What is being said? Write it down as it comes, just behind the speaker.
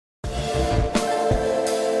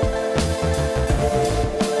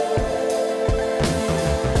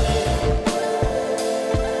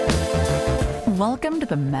Welcome to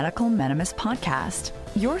the Medical Minimus Podcast,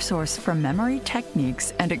 your source for memory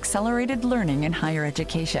techniques and accelerated learning in higher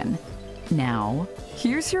education. Now,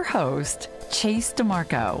 here's your host, Chase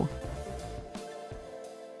DiMarco.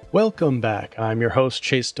 Welcome back. I'm your host,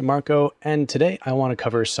 Chase DiMarco, and today I want to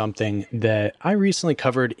cover something that I recently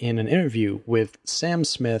covered in an interview with Sam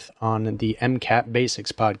Smith on the MCAT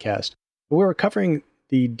Basics podcast. We were covering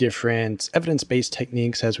the different evidence-based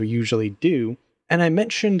techniques as we usually do, and I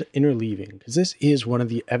mentioned interleaving because this is one of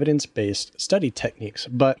the evidence-based study techniques,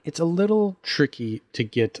 but it's a little tricky to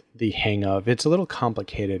get the hang of. It's a little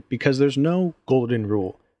complicated because there's no golden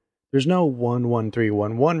rule. There's no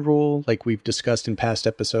 1-1-3-1-1 rule like we've discussed in past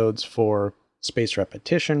episodes for spaced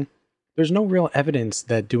repetition. There's no real evidence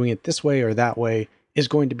that doing it this way or that way is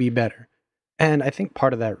going to be better. And I think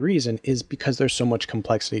part of that reason is because there's so much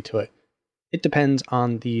complexity to it. It depends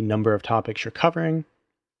on the number of topics you're covering,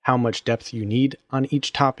 how much depth you need on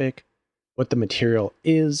each topic, what the material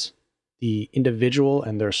is, the individual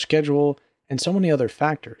and their schedule, and so many other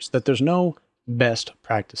factors that there's no best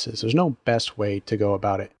practices. There's no best way to go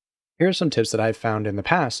about it. Here are some tips that I've found in the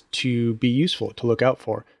past to be useful to look out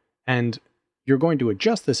for. And you're going to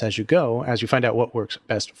adjust this as you go, as you find out what works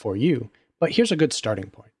best for you. But here's a good starting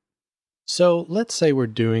point. So let's say we're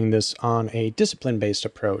doing this on a discipline-based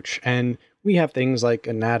approach, and we have things like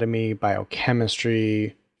anatomy,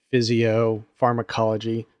 biochemistry, physio,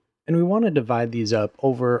 pharmacology, and we want to divide these up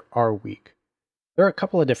over our week. There are a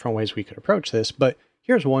couple of different ways we could approach this, but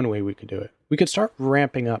here's one way we could do it. We could start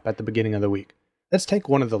ramping up at the beginning of the week. Let's take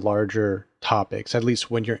one of the larger topics, at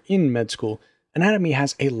least when you're in med school. Anatomy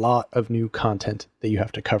has a lot of new content that you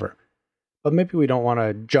have to cover. But maybe we don't want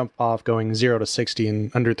to jump off going 0 to 60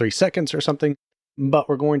 in under 3 seconds or something, but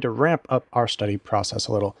we're going to ramp up our study process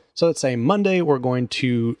a little. So let's say Monday we're going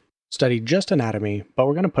to study just anatomy, but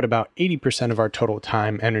we're going to put about 80% of our total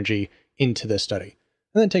time, energy into this study,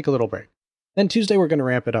 and then take a little break. Then Tuesday, we're going to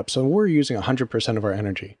ramp it up. So we're using 100% of our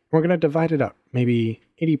energy. We're going to divide it up, maybe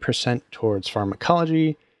 80% towards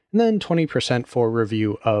pharmacology, and then 20% for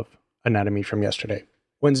review of anatomy from yesterday.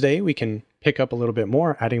 Wednesday, we can pick up a little bit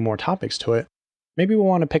more, adding more topics to it. Maybe we'll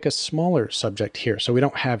want to pick a smaller subject here, so we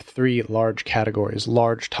don't have 3 large categories,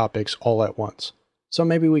 large topics all at once. So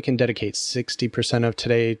maybe we can dedicate 60% of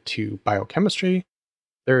today to biochemistry,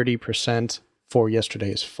 30% for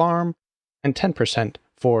yesterday's pharm, and 10%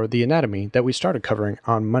 for the anatomy that we started covering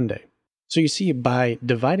on Monday. So you see, by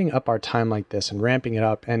dividing up our time like this and ramping it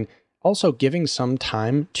up, and also giving some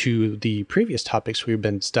time to the previous topics we've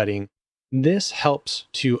been studying, this helps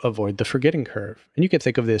to avoid the forgetting curve. And you can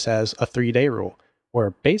think of this as a 3-day rule,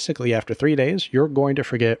 where basically after 3 days, you're going to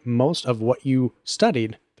forget most of what you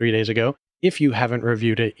studied 3 days ago if you haven't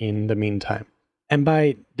reviewed it in the meantime. And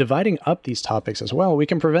by dividing up these topics as well, we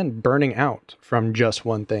can prevent burning out from just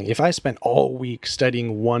one thing. If I spent all week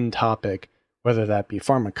studying one topic, whether that be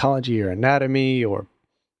pharmacology or anatomy or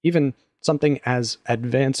even something as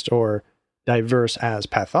advanced or diverse as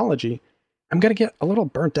pathology, I'm going to get a little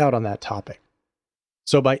burnt out on that topic.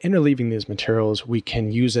 So by interleaving these materials, we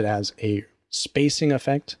can use it as a spacing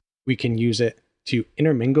effect. We can use it to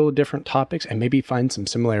intermingle different topics and maybe find some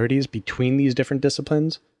similarities between these different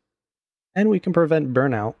disciplines. And we can prevent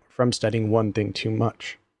burnout from studying one thing too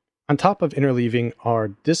much. On top of interleaving our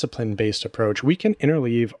discipline-based approach, we can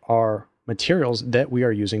interleave our materials that we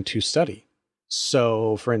are using to study.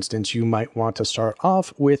 So, for instance, you might want to start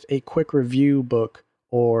off with a quick review book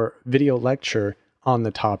or video lecture on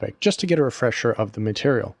the topic, just to get a refresher of the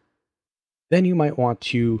material. Then you might want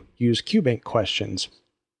to use QBank questions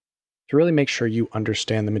to really make sure you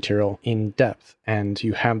understand the material in depth and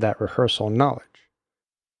you have that rehearsal knowledge.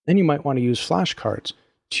 Then you might want to use flashcards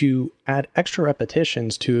to add extra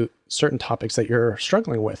repetitions to certain topics that you're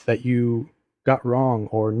struggling with, that you got wrong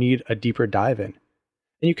or need a deeper dive in.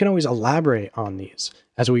 And you can always elaborate on these.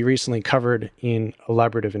 As we recently covered in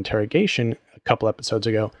elaborative interrogation a couple episodes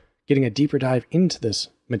ago, getting a deeper dive into this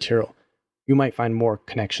material, you might find more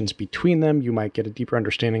connections between them. You might get a deeper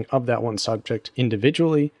understanding of that one subject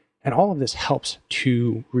individually. And all of this helps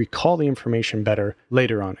to recall the information better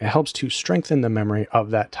later on. It helps to strengthen the memory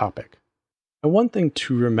of that topic. And one thing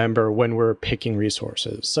to remember when we're picking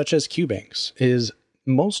resources, such as QBanks, is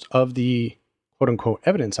most of the quote-unquote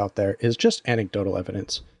evidence out there is just anecdotal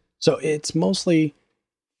evidence. So it's mostly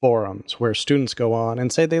forums where students go on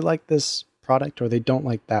and say they like this product or they don't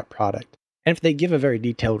like that product. And if they give a very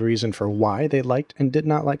detailed reason for why they liked and did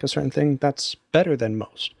not like a certain thing, that's better than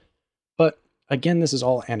most. But again, this is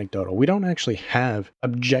all anecdotal. We don't actually have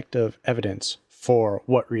objective evidence for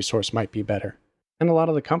what resource might be better. And a lot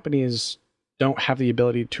of the companies don't have the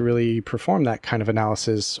ability to really perform that kind of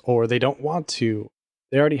analysis, or they don't want to.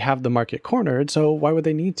 They already have the market cornered, so why would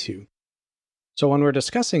they need to? So when we're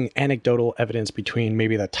discussing anecdotal evidence between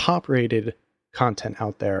maybe the top-rated content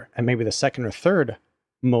out there and maybe the second or third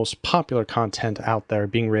most popular content out there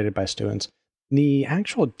being rated by students, the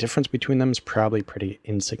actual difference between them is probably pretty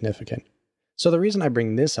insignificant. So the reason I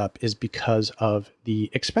bring this up is because of the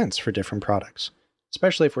expense for different products.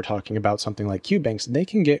 Especially if we're talking about something like QBanks, they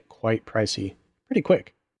can get quite pricey pretty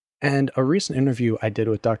quick. And a recent interview I did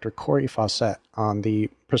with Dr. Corey Fawcett on the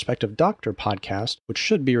Prospective Doctor podcast, which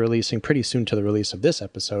should be releasing pretty soon to the release of this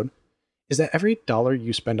episode, is that every dollar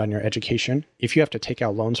you spend on your education, if you have to take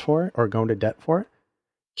out loans for it or go into debt for it,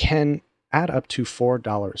 can add up to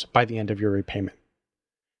 $4 by the end of your repayment.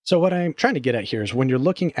 So what I'm trying to get at here is when you're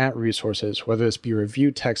looking at resources, whether this be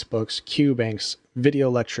review textbooks, QBanks, video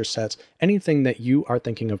lecture sets, anything that you are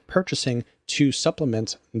thinking of purchasing to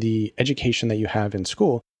supplement the education that you have in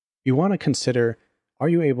school, you want to consider, are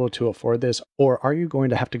you able to afford this, or are you going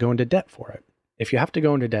to have to go into debt for it? If you have to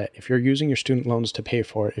go into debt, if you're using your student loans to pay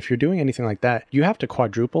for it, if you're doing anything like that, you have to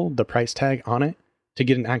quadruple the price tag on it to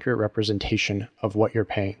get an accurate representation of what you're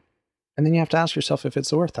paying. And then you have to ask yourself if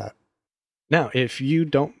it's worth that. Now, if you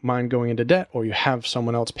don't mind going into debt, or you have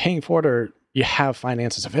someone else paying for it, or you have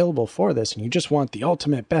finances available for this, and you just want the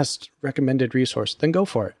ultimate best recommended resource, then go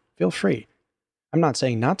for it. Feel free. I'm not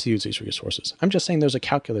saying not to use these resources. I'm just saying there's a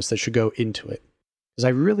calculus that should go into it. Because I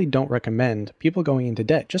really don't recommend people going into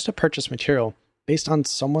debt just to purchase material based on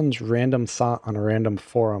someone's random thought on a random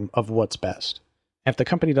forum of what's best. If the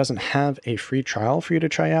company doesn't have a free trial for you to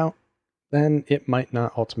try out, then it might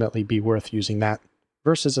not ultimately be worth using that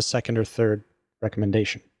versus a second or third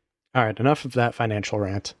recommendation. All right, enough of that financial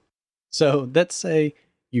rant. So let's say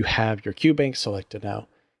you have your QBank selected now,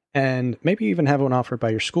 and maybe you even have one offered by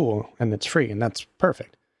your school and it's free, and that's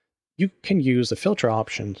perfect. You can use the filter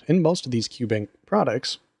options in most of these QBank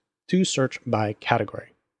products to search by category.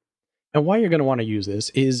 And why you're going to want to use this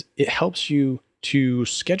is it helps you to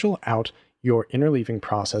schedule out your interleaving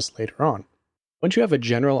process later on. Once you have a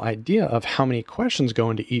general idea of how many questions go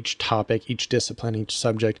into each topic, each discipline, each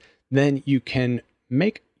subject, then you can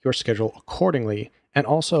make your schedule accordingly and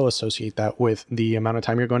also associate that with the amount of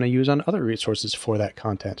time you're going to use on other resources for that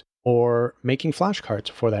content or making flashcards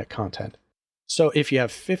for that content. So if you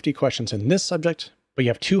have 50 questions in this subject, but you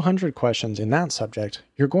have 200 questions in that subject,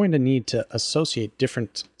 you're going to need to associate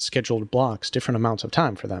different scheduled blocks, different amounts of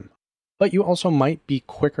time for them. But you also might be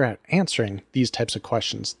quicker at answering these types of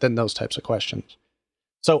questions than those types of questions.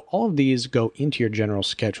 So all of these go into your general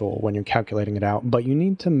schedule when you're calculating it out, but you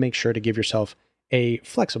need to make sure to give yourself a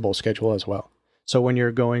flexible schedule as well. So when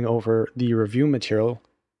you're going over the review material,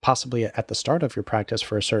 possibly at the start of your practice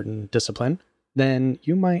for a certain discipline, then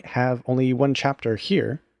you might have only one chapter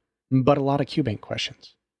here, but a lot of QBank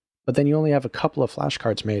questions. But then you only have a couple of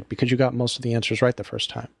flashcards made because you got most of the answers right the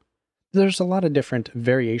first time. There's a lot of different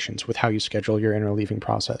variations with how you schedule your interleaving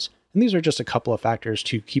process, and these are just a couple of factors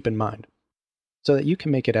to keep in mind so that you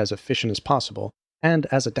can make it as efficient as possible and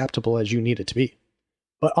as adaptable as you need it to be.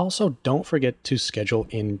 But also don't forget to schedule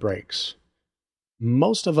in breaks.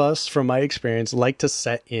 Most of us, from my experience, like to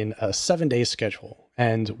set in a 7-day schedule,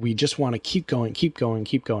 and we just want to keep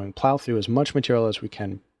going, plow through as much material as we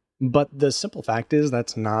can. But the simple fact is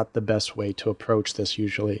that's not the best way to approach this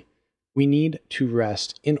usually. We need to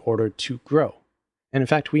rest in order to grow. And in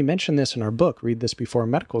fact, we mentioned this in our book, Read This Before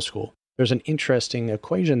Medical School. There's an interesting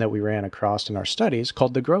equation that we ran across in our studies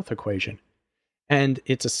called the growth equation. And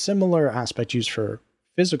it's a similar aspect used for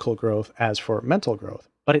physical growth as for mental growth,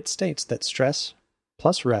 but it states that stress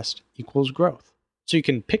plus rest equals growth. So you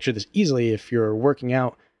can picture this easily if you're working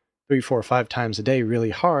out 3, 4, 5 times a day really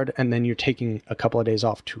hard, and then you're taking a couple of days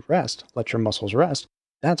off to rest, let your muscles rest.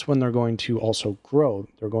 That's when they're going to also grow.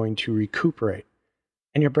 They're going to recuperate.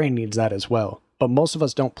 And your brain needs that as well. But most of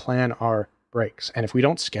us don't plan our breaks. And if we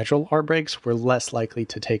don't schedule our breaks, we're less likely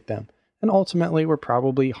to take them. And ultimately, we're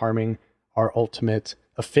probably harming our ultimate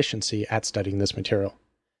efficiency at studying this material.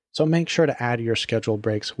 So make sure to add your scheduled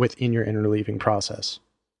breaks within your interleaving process.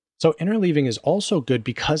 So interleaving is also good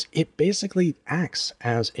because it basically acts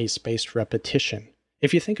as a spaced repetition.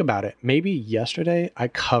 If you think about it, maybe yesterday I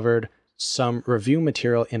covered some review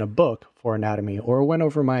material in a book for anatomy or went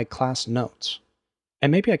over my class notes.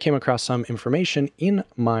 And maybe I came across some information in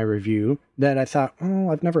my review that I thought,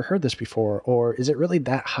 oh, I've never heard this before, or is it really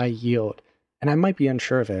that high yield? And I might be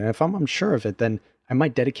unsure of it. And if I'm unsure of it, then I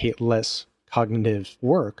might dedicate less cognitive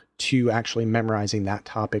work to actually memorizing that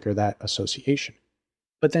topic or that association.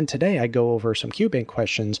 But then today I go over some QBank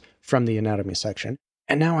questions from the anatomy section,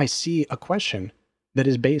 and now I see a question that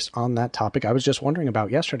is based on that topic I was just wondering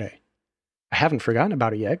about yesterday. I haven't forgotten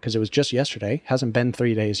about it yet because it was just yesterday. Hasn't been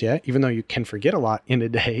 3 days yet. Even though you can forget a lot in a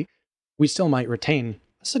day, we still might retain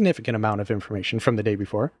a significant amount of information from the day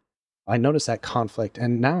before. I noticed that conflict,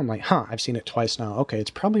 and now I'm like, I've seen it twice now. Okay,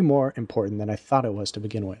 it's probably more important than I thought it was to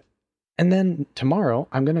begin with. And then tomorrow,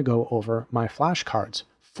 I'm going to go over my flashcards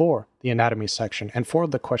for the anatomy section and for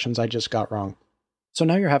the questions I just got wrong. So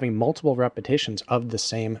now you're having multiple repetitions of the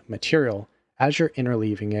same material as you're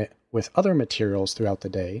interleaving it with other materials throughout the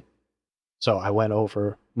day. So I went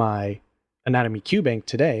over my anatomy Q bank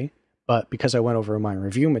today, but because I went over my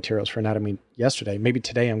review materials for anatomy yesterday, maybe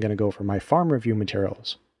today I'm going to go over my pharm review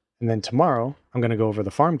materials. And then tomorrow, I'm going to go over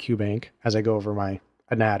the Pharm Q bank as I go over my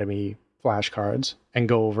anatomy flashcards and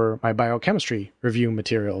go over my biochemistry review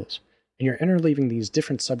materials. And you're interleaving these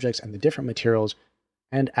different subjects and the different materials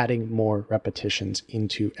and adding more repetitions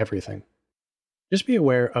into everything. Just be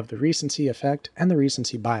aware of the recency effect and the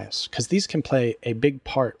recency bias, because these can play a big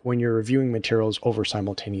part when you're reviewing materials over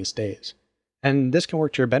simultaneous days. And this can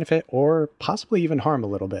work to your benefit or possibly even harm a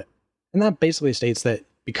little bit. And that basically states that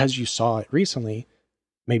because you saw it recently,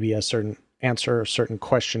 maybe a certain answer or certain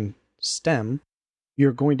question stem,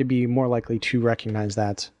 you're going to be more likely to recognize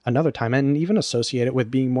that another time and even associate it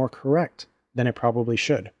with being more correct than it probably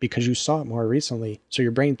should because you saw it more recently. So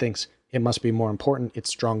your brain thinks it must be more important. It's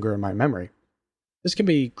stronger in my memory. This can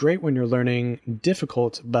be great when you're learning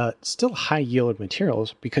difficult but still high yield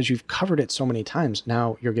materials because you've covered it so many times.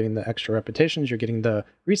 Now you're getting the extra repetitions, you're getting the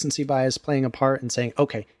recency bias playing a part and saying,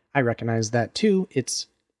 okay, I recognize that too. It's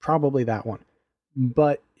probably that one.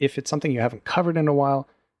 But if it's something you haven't covered in a while,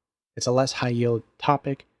 it's a less high yield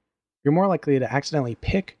topic, you're more likely to accidentally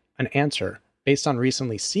pick an answer based on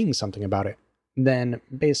recently seeing something about it than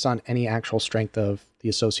based on any actual strength of the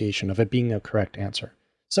association of it being a correct answer.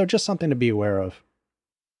 So just something to be aware of.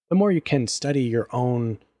 The more you can study your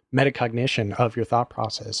own metacognition of your thought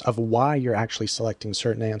process, of why you're actually selecting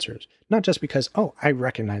certain answers, not just because, I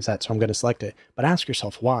recognize that, so I'm going to select it, but ask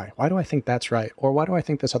yourself why. Why do I think that's right? Or why do I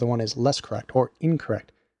think this other one is less correct or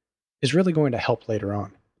incorrect? Is really going to help later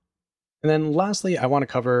on. And then lastly, I want to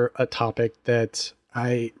cover a topic that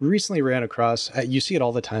I recently ran across. You see it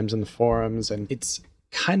all the times in the forums, and it's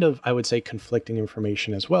kind of, I would say, conflicting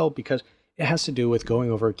information as well, because it has to do with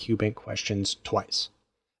going over Q bank questions twice.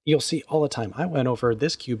 You'll see all the time, I went over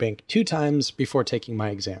this Q bank 2 times before taking my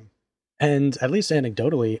exam. And at least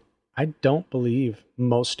anecdotally, I don't believe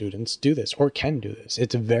most students do this or can do this.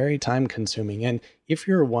 It's very time consuming. And if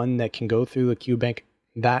you're one that can go through the Q bank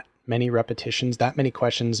that many repetitions, that many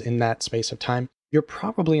questions in that space of time, you're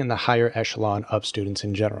probably in the higher echelon of students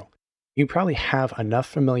in general. You probably have enough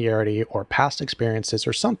familiarity or past experiences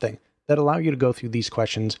or something that allow you to go through these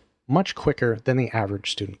questions much quicker than the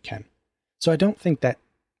average student can. So I don't think that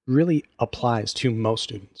really applies to most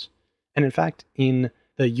students. And in fact, in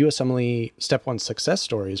the USMLE Step 1 Success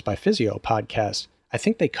Stories by Physio podcast, I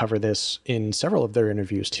think they cover this in several of their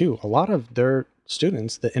interviews too. A lot of their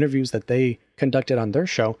students, the interviews that they conducted on their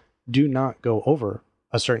show, do not go over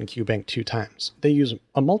a certain Q bank 2 times. They use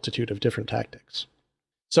a multitude of different tactics.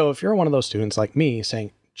 So if you're one of those students like me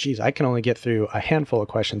saying, geez, I can only get through a handful of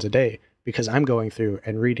questions a day because I'm going through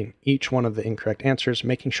and reading each one of the incorrect answers,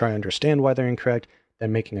 making sure I understand why they're incorrect,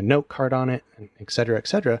 then making a note card on it, and et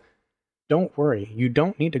cetera, don't worry. You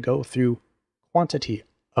don't need to go through quantity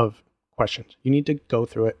of questions. You need to go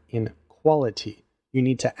through it in quality. You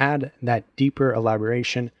need to add that deeper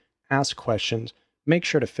elaboration, ask questions, make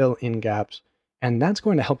sure to fill in gaps, and that's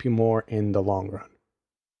going to help you more in the long run.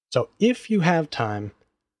 So if you have time,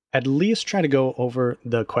 at least try to go over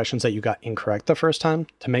the questions that you got incorrect the first time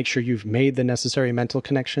to make sure you've made the necessary mental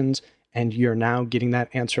connections and you're now getting that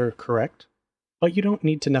answer correct. But you don't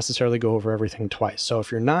need to necessarily go over everything twice. So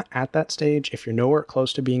if you're not at that stage, if you're nowhere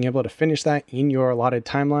close to being able to finish that in your allotted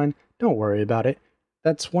timeline, don't worry about it.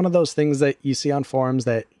 That's one of those things that you see on forums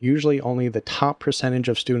that usually only the top percentage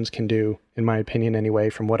of students can do, in my opinion anyway,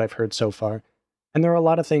 from what I've heard so far. And there are a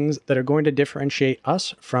lot of things that are going to differentiate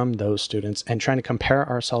us from those students, and trying to compare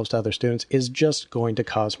ourselves to other students is just going to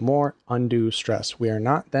cause more undue stress. We are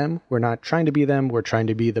not them. We're not trying to be them. We're trying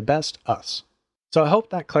to be the best us. So I hope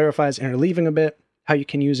that clarifies interleaving a bit, how you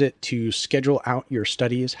can use it to schedule out your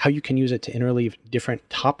studies, how you can use it to interleave different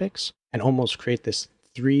topics and almost create this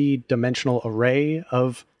 3-dimensional array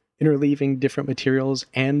of interleaving different materials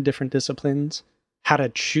and different disciplines, how to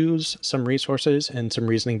choose some resources and some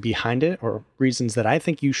reasoning behind it, or reasons that I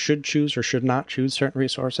think you should choose or should not choose certain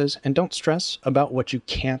resources, and don't stress about what you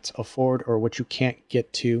can't afford or what you can't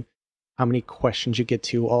get to, how many questions you get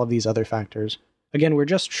to, all of these other factors. Again, we're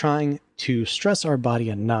just trying to stress our body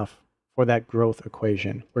enough for that growth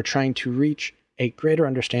equation. We're trying to reach a greater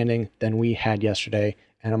understanding than we had yesterday,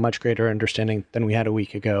 and a much greater understanding than we had a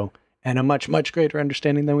week ago, and a much, much greater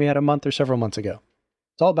understanding than we had a month or several months ago.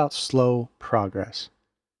 It's all about slow progress.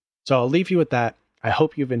 So I'll leave you with that. I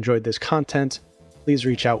hope you've enjoyed this content. Please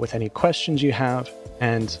reach out with any questions you have,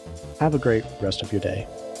 and have a great rest of your day.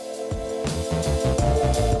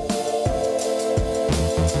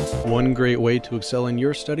 One great way to excel in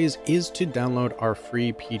your studies is to download our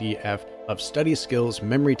free PDF of study skills,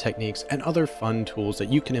 memory techniques, and other fun tools that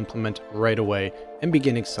you can implement right away and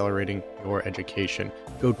begin accelerating your education.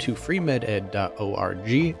 Go to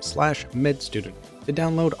freemeded.org/medstudent to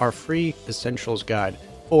download our free Essentials Guide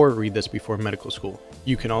or Read This Before Medical School.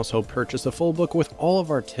 You can also purchase the full book with all of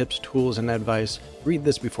our tips, tools, and advice, Read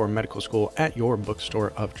This Before Medical School, at your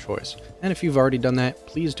bookstore of choice. And if you've already done that,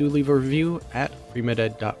 please do leave a review at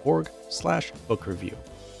freemeded.org/book review.